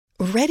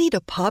Ready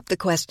to pop the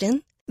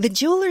question? The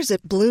jewelers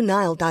at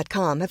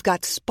BlueNile.com have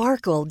got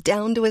sparkle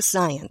down to a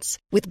science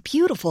with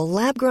beautiful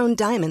lab-grown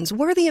diamonds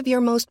worthy of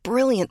your most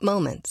brilliant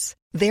moments.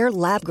 Their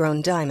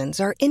lab-grown diamonds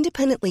are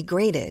independently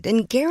graded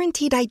and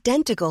guaranteed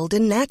identical to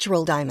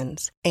natural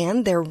diamonds,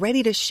 and they're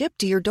ready to ship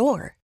to your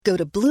door. Go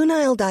to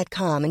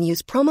BlueNile.com and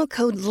use promo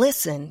code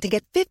LISTEN to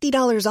get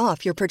 $50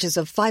 off your purchase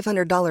of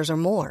 $500 or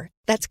more.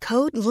 That's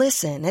code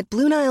LISTEN at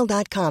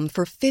BlueNile.com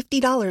for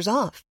 $50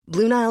 off.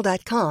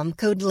 BlueNile.com,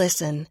 code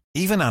LISTEN.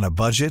 Even on a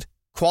budget,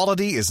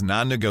 quality is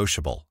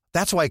non-negotiable.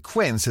 That's why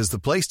Quince is the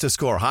place to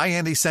score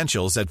high-end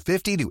essentials at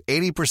 50 to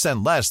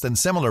 80% less than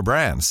similar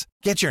brands.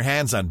 Get your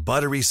hands on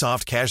buttery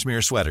soft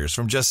cashmere sweaters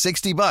from just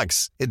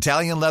 $60,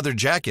 Italian leather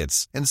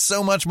jackets, and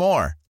so much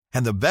more.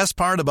 And the best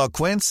part about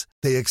Quince,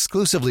 they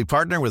exclusively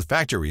partner with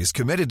factories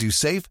committed to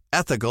safe,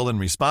 ethical, and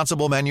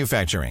responsible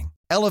manufacturing.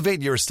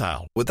 Elevate your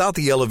style without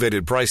the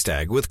elevated price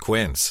tag with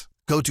Quince.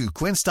 Go to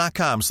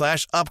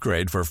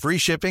quince.com/upgrade for free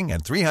shipping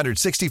and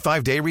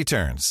 365-day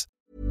returns.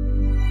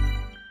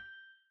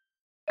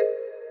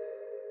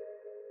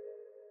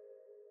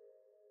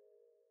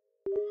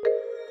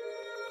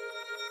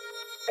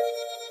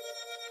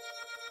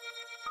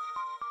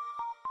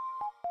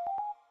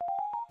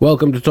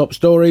 Welcome to Top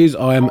Stories.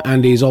 I am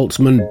Andy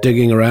Zaltzman,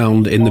 digging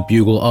around in the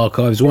Bugle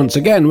archives once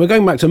again. We're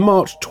going back to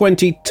March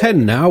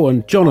 2010 now,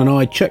 and John and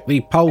I checked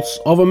the pulse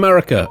of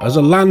America as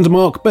a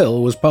landmark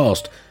bill was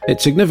passed.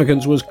 Its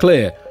significance was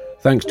clear,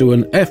 thanks to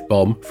an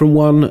F-bomb from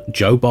one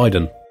Joe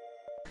Biden.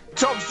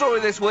 Top story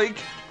this week: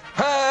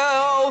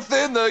 health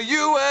in the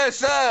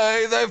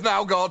USA. They've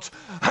now got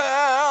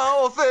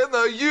health in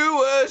the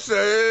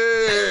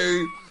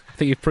USA.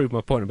 I think you've proved my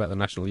point about the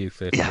National Youth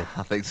Theatre. Yeah,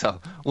 I think so.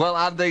 Well,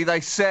 Andy,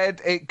 they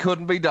said it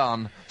couldn't be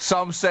done.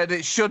 Some said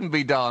it shouldn't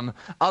be done.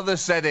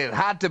 Others said it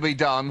had to be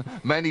done.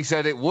 Many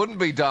said it wouldn't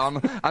be done.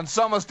 And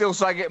some are still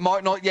saying it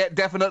might not yet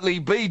definitely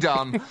be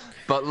done.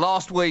 But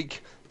last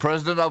week,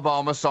 President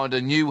Obama signed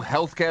a new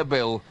healthcare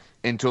bill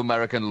into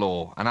American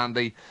law. And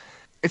Andy,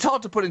 it's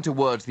hard to put into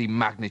words the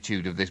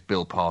magnitude of this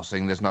bill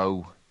passing. There's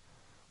no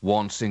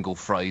one single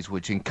phrase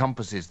which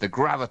encompasses the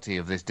gravity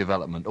of this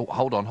development. Oh,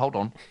 hold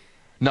on.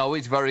 No,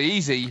 it's very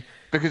easy,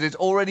 because it's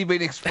already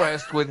been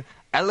expressed with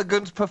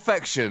elegant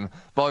perfection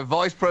by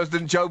Vice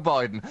President Joe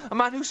Biden, a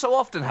man who so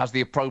often has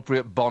the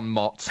appropriate bon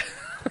mot,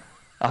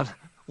 and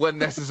when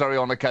necessary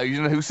on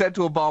occasion, who said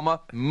to Obama,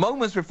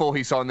 moments before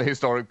he signed the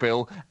historic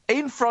bill,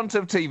 in front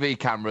of TV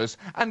cameras,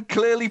 and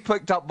clearly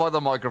picked up by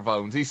the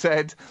microphones, he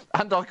said,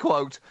 and I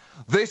quote,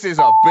 "This is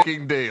a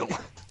big deal."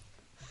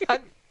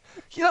 And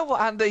you know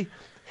what, Andy?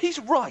 He's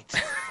right.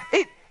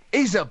 It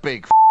is a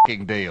big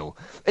deal.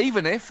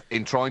 Even if,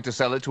 in trying to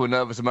sell it to a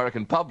nervous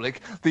American public,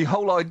 the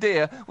whole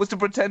idea was to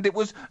pretend it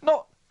was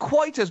not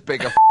quite as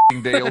big a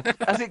deal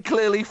as it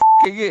clearly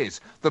is.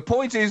 The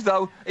point is,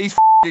 though, he's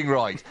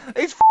right.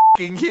 It's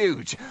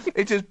huge.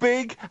 It's as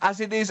big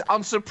as it is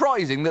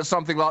unsurprising that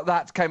something like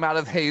that came out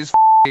of his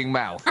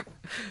mouth.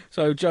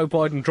 So Joe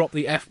Biden dropped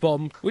the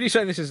F-bomb. Would you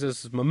say this is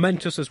as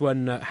momentous as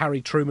when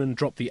Harry Truman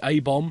dropped the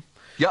A-bomb?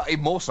 Yeah,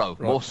 more so,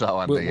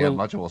 Andy.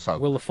 Much more so.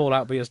 Will the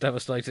fallout be as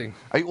devastating?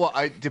 Well,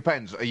 it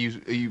depends. Are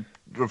you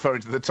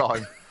referring to the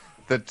time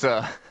that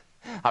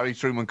Harry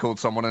Truman called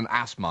someone an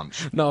ass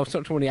munch? No, it's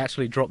not when he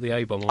actually dropped the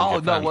A-bomb on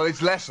Japan. No, well,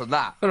 it's less than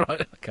that.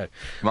 Right, okay.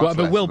 But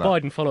will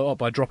Biden follow up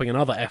by dropping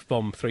another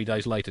F-bomb 3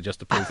 days later just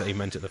to prove that he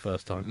meant it the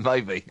first time?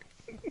 Maybe.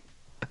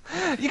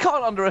 You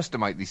can't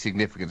underestimate the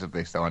significance of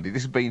this, though, Andy.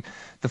 This has been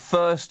the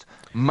first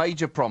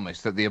major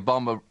promise that the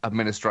Obama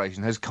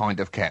administration has kind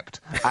of kept.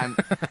 And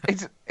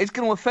it's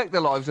going to affect the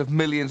lives of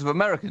millions of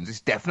Americans.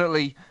 It's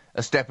definitely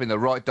a step in the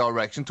right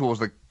direction towards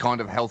the kind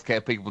of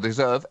healthcare people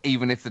deserve,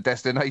 even if the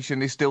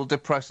destination is still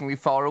depressingly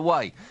far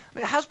away.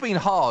 It has been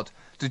hard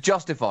to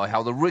justify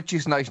how the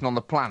richest nation on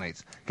the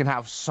planet can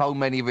have so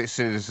many of its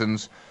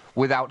citizens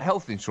without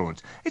health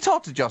insurance. It's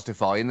hard to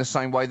justify in the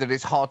same way that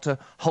it's hard to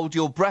hold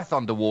your breath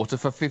underwater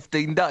for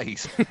 15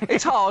 days.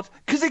 It's hard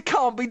because it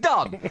can't be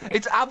done.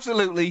 It's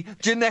absolutely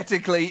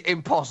genetically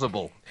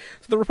impossible.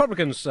 So the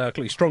Republicans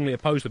clearly strongly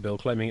opposed the bill,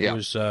 claiming it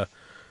was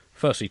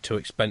firstly too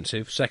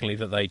expensive, secondly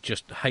that they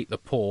just hate the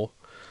poor.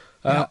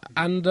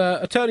 And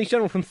attorneys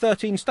general from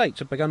 13 states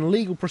have begun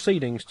legal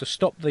proceedings to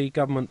stop the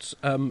government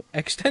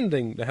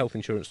extending the health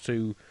insurance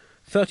to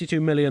 32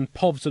 million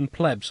povs and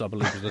plebs, I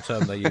believe is the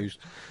term they used.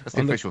 That's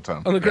the official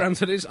term. On the grounds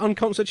that it's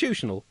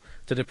unconstitutional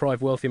to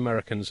deprive wealthy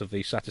Americans of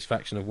the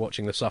satisfaction of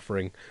watching the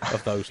suffering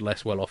of those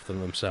less well off than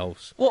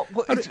themselves.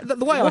 What's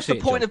the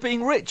point of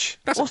being rich?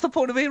 What's the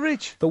point of being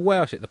rich? The way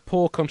I see it, the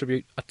poor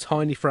contribute a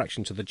tiny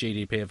fraction to the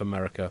GDP of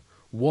America.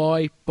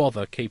 Why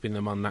bother keeping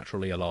them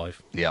unnaturally alive?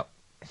 Yep.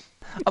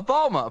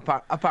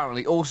 Obama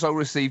apparently also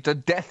received a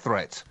death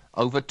threat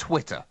over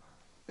Twitter.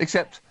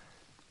 Except,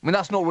 I mean,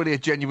 that's not really a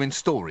genuine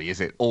story, is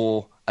it?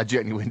 Or are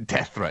genuine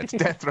death threats.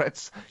 Death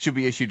threats should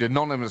be issued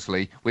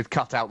anonymously with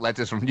cut-out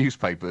letters from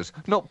newspapers,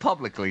 not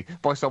publicly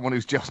by someone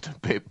who's just a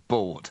bit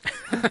bored.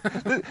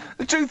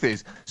 The truth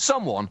is,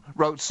 someone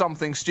wrote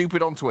something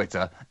stupid on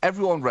Twitter,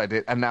 everyone read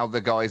it, and now the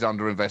guy's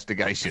under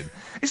investigation.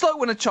 It's like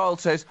when a child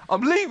says,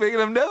 I'm leaving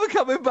and I'm never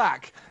coming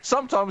back.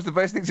 Sometimes the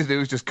best thing to do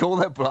is just call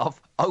their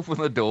bluff, open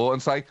the door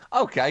and say,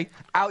 OK,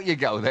 out you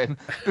go then,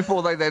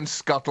 before they then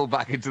scuttle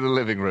back into the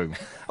living room.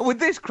 And with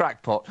this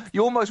crackpot,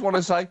 you almost want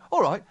to say,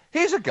 all right,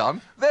 here's a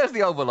gun, there's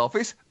the Oval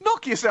Office,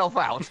 knock yourself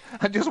out,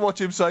 and just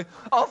watch him say,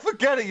 oh,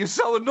 forget it, you're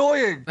so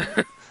annoying.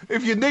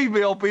 If you need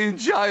me, I'll be in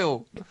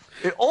jail.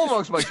 It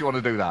almost makes you want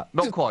to do that.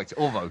 Not quite,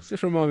 almost.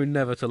 Just remind me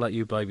never to let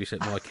you babysit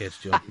my kids,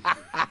 John.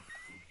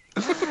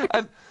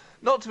 And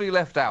not to be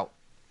left out,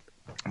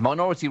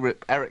 Minority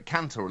Whip Eric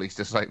Cantor released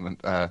a statement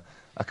a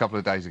couple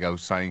of days ago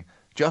saying,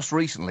 just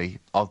recently,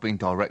 I've been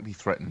directly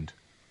threatened.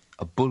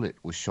 A bullet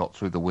was shot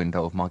through the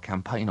window of my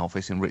campaign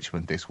office in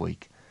Richmond this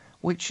week,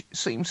 which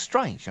seems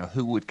strange. You know,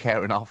 who would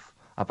care enough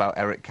about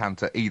Eric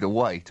Cantor either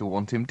way to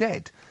want him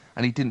dead?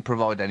 And he didn't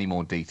provide any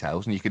more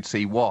details, and you could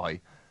see why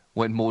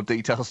when more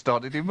details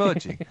started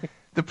emerging.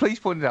 The police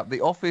pointed out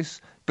the office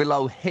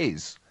below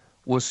his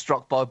was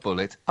struck by a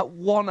bullet at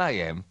 1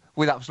 a.m.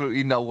 with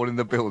absolutely no one in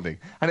the building.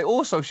 And it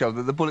also showed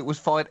that the bullet was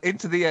fired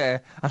into the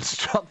air and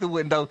struck the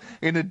window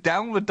in a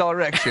downward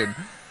direction,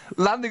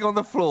 landing on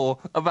the floor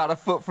about a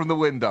foot from the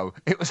window.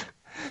 It was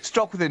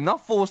struck with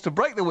enough force to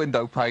break the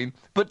window pane,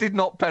 but did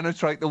not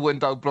penetrate the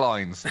window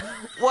blinds.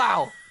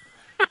 Wow!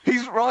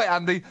 He's right,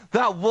 Andy.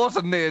 That was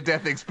a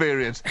near-death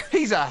experience.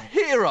 He's a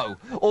hero,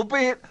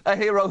 albeit a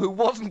hero who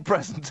wasn't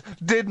present,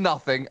 did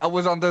nothing, and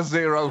was under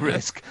zero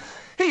risk.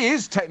 He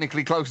is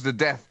technically closer to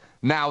death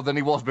now than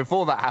he was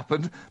before that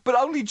happened, but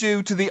only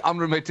due to the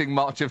unremitting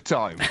march of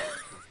time.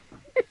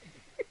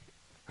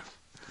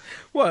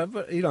 Well,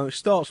 but, you know, it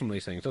starts from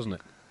these things, doesn't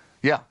it?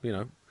 Yeah. You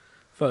know,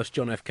 first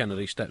John F.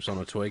 Kennedy steps on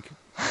a twig.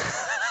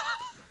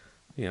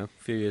 You know,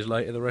 a few years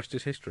later, the rest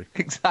is history.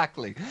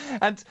 Exactly.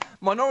 And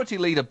Minority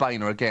Leader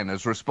Boehner, again,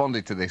 has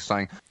responded to this,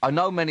 saying, I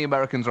know many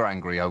Americans are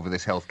angry over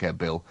this healthcare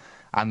bill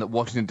and that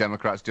Washington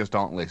Democrats just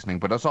aren't listening,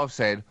 but as I've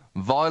said,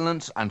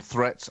 violence and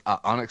threats are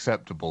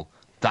unacceptable.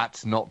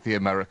 That's not the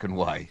American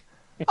way.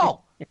 Oh,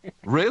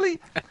 really?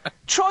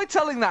 Try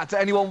telling that to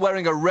anyone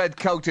wearing a red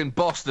coat in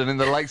Boston in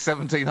the late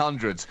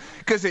 1700s,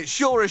 because it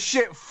sure as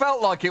shit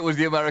felt like it was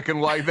the American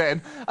way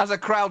then, as a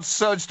crowd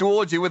surged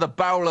towards you with a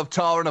barrel of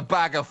tar and a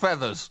bag of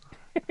feathers.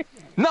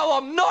 No,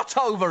 I'm not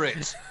over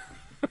it!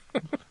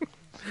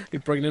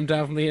 You're bringing them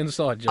down from the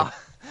inside, John.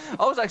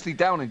 I was actually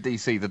down in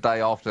D.C. the day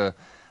after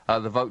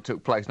the vote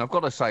took place, and I've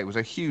got to say, it was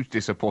a huge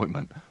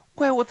disappointment.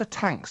 Where were the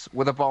tanks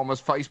with Obama's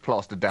face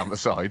plastered down the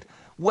side?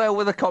 Where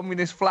were the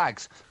communist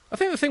flags? I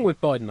think the thing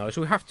with Biden, though, is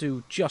we have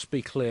to just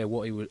be clear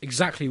what he was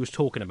exactly was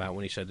talking about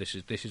when he said this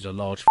is a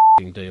large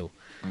f***ing deal.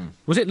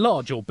 Was it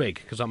large or big?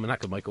 Because I mean that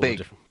could make all the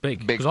difference.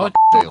 Big. Because I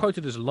saw it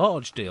quoted as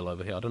large deal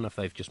over here. I don't know if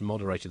they've just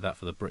moderated that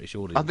for the British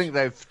audience. I think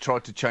they've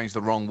tried to change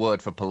the wrong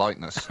word for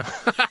politeness.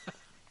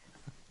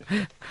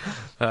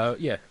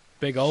 Yeah,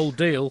 big old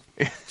deal.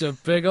 It's a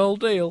big old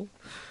deal.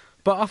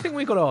 But I think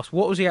we've got to ask,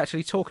 what was he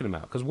actually talking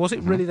about? Because was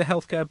it really the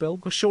healthcare bill?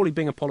 Because surely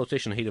being a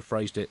politician, he'd have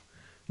phrased it,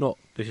 not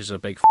this is a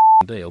big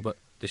f***ing deal, but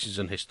this is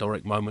an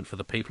historic moment for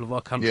the people of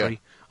our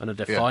country and a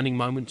defining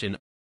moment in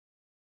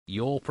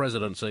your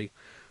presidency.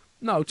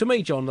 No, to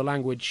me, John, the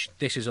language,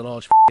 this is a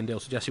large f***ing deal,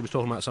 suggests he was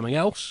talking about something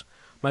else.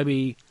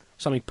 Maybe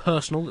something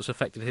personal that's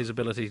affected his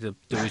ability to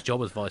do his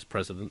job as vice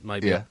president.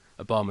 Maybe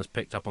Obama's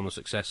picked up on the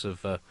success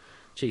of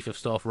Chief of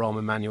Staff Rahm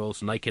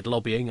Emanuel's naked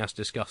lobbying, as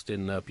discussed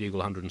in Bugle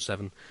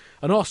 107,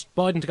 and asked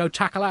Biden to go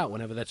tackle out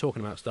whenever they're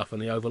talking about stuff in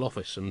the Oval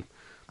Office. And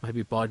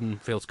maybe Biden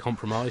feels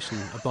compromised,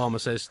 and Obama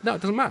says, no,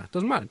 it doesn't matter, it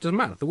doesn't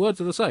matter. The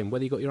words are the same,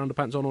 whether you got your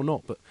underpants on or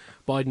not. But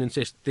Biden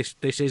insists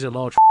this is a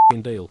large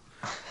f***ing deal.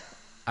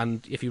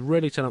 And if you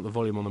really turn up the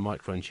volume on the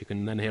microphones, you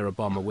can then hear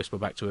Obama whisper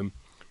back to him,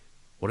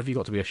 what have you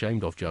got to be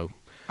ashamed of, Joe?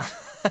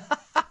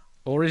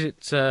 Or is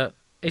it that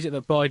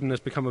Biden has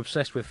become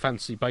obsessed with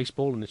fantasy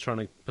baseball and is trying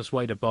to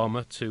persuade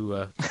Obama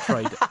to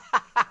trade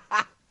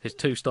his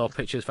 2-star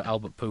pitchers for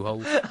Albert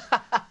Pujols?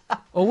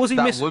 Or was he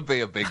That would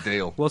be a big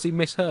deal. Was he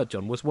misheard,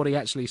 John? Was what he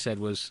actually said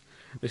was,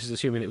 this is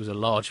assuming it was a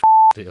large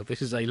deal,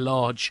 this is a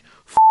large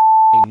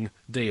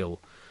deal,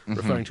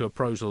 referring to a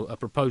proposal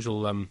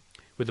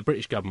with the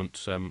British government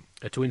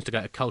to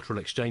instigate a cultural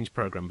exchange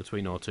programme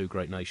between our two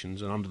great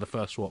nations, and under the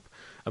first swap,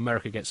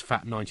 America gets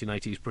fat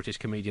 1980s British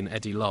comedian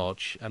Eddie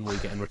Large, and we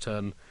get in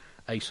return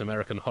ace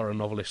American horror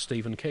novelist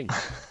Stephen King.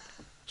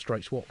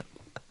 Straight swap.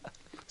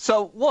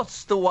 So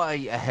what's the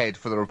way ahead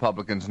for the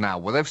Republicans now?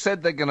 Well, they've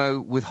said they're going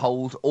to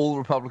withhold all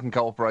Republican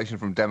cooperation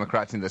from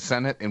Democrats in the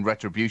Senate in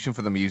retribution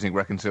for them using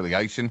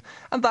reconciliation,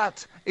 and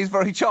that is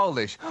very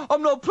childish.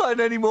 I'm not playing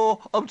anymore,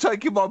 I'm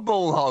taking my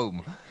ball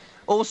home.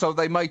 Also,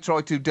 they may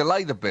try to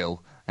delay the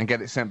bill and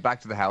get it sent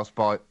back to the House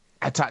by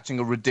attaching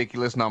a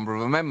ridiculous number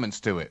of amendments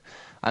to it.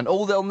 And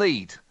all they'll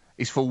need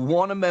is for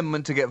one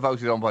amendment to get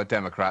voted on by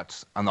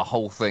Democrats and the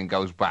whole thing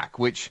goes back,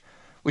 which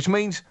which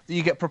means that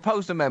you get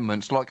proposed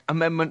amendments like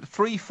Amendment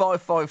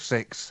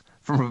 3556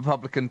 from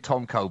Republican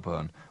Tom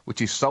Coburn,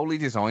 which is solely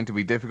designed to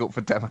be difficult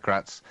for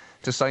Democrats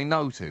to say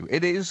no to.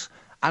 It is,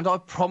 and I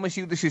promise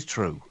you this is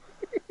true,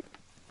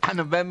 an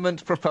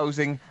amendment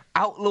proposing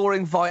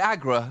outlawing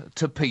Viagra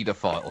to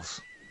paedophiles.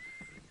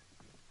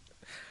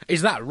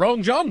 Is that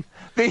wrong, John?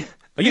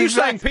 Are you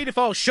saying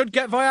paedophiles should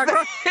get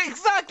Viagra?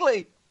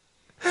 Exactly!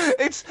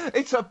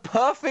 It's a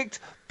perfect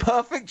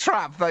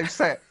trap they've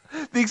set.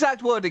 The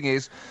exact wording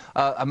is,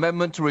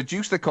 amendment to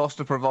reduce the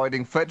cost of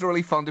providing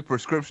federally funded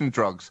prescription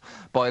drugs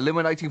by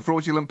eliminating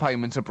fraudulent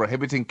payments and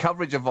prohibiting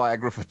coverage of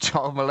Viagra for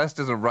child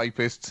molesters and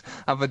rapists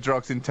and for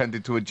drugs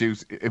intended to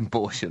induce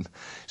abortion.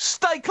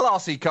 Stay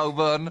classy,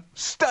 Coburn.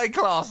 Stay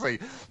classy.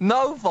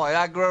 No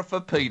Viagra for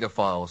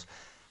paedophiles.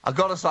 I've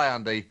got to say,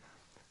 Andy,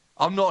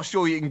 I'm not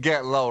sure you can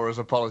get lower as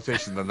a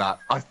politician than that.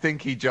 I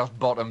think he just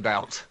bottomed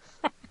out.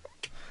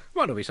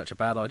 Might not be such a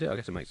bad idea. I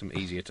guess it makes them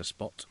easier to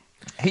spot.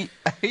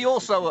 He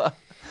also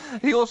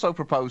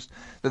proposed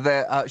that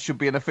there should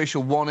be an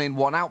official one-in,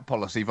 one-out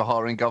policy for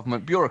hiring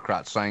government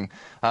bureaucrats, saying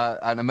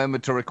an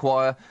amendment to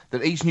require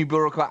that each new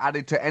bureaucrat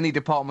added to any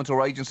department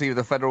or agency of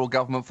the federal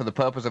government for the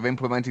purpose of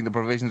implementing the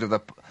provisions of the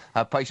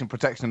Patient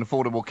Protection and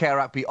Affordable Care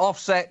Act be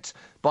offset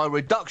by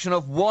reduction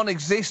of one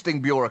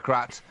existing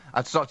bureaucrat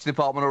at such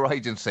department or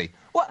agency.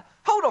 What?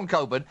 Hold on,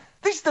 Coburn.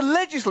 This is the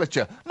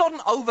legislature, not an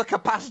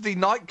overcapacity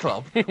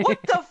nightclub.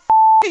 What the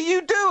are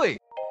you doing?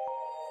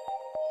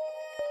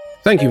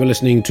 Thank you for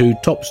listening to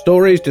Top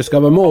Stories.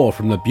 Discover more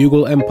from the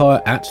Bugle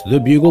Empire at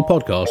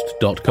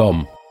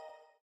thebuglepodcast.com.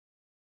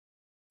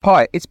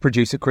 Hi, it's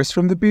producer Chris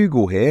from The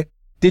Bugle here.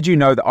 Did you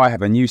know that I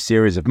have a new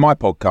series of my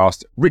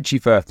podcast, Richie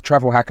Firth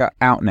Travel Hacker,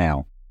 out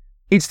now?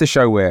 It's the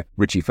show where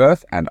Richie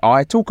Firth and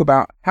I talk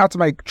about how to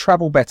make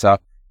travel better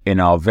in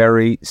our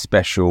very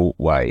special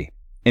way.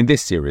 In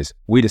this series,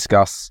 we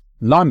discuss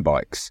Lime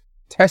bikes,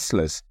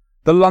 Teslas,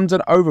 the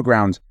London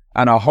Overground,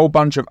 and a whole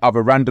bunch of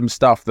other random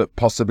stuff that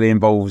possibly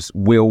involves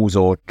wheels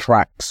or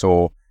tracks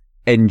or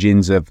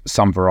engines of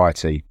some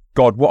variety.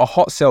 God, what a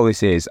hot sell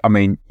this is. I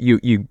mean,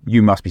 you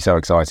must be so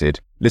excited.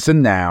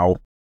 Listen now.